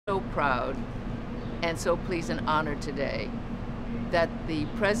proud and so pleased and honored today that the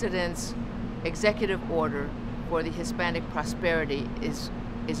President's executive order for the Hispanic prosperity is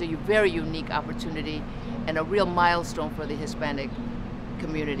a very unique opportunity and a real milestone for the Hispanic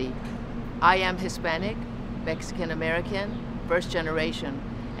community. I am Hispanic, Mexican American, first generation,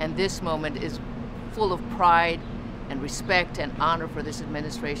 and this moment is full of pride and respect and honor for this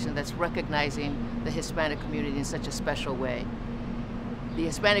administration that's recognizing the Hispanic community in such a special way. The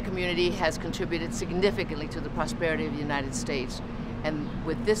Hispanic community has contributed significantly to the prosperity of the United States, and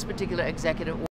with this particular executive order,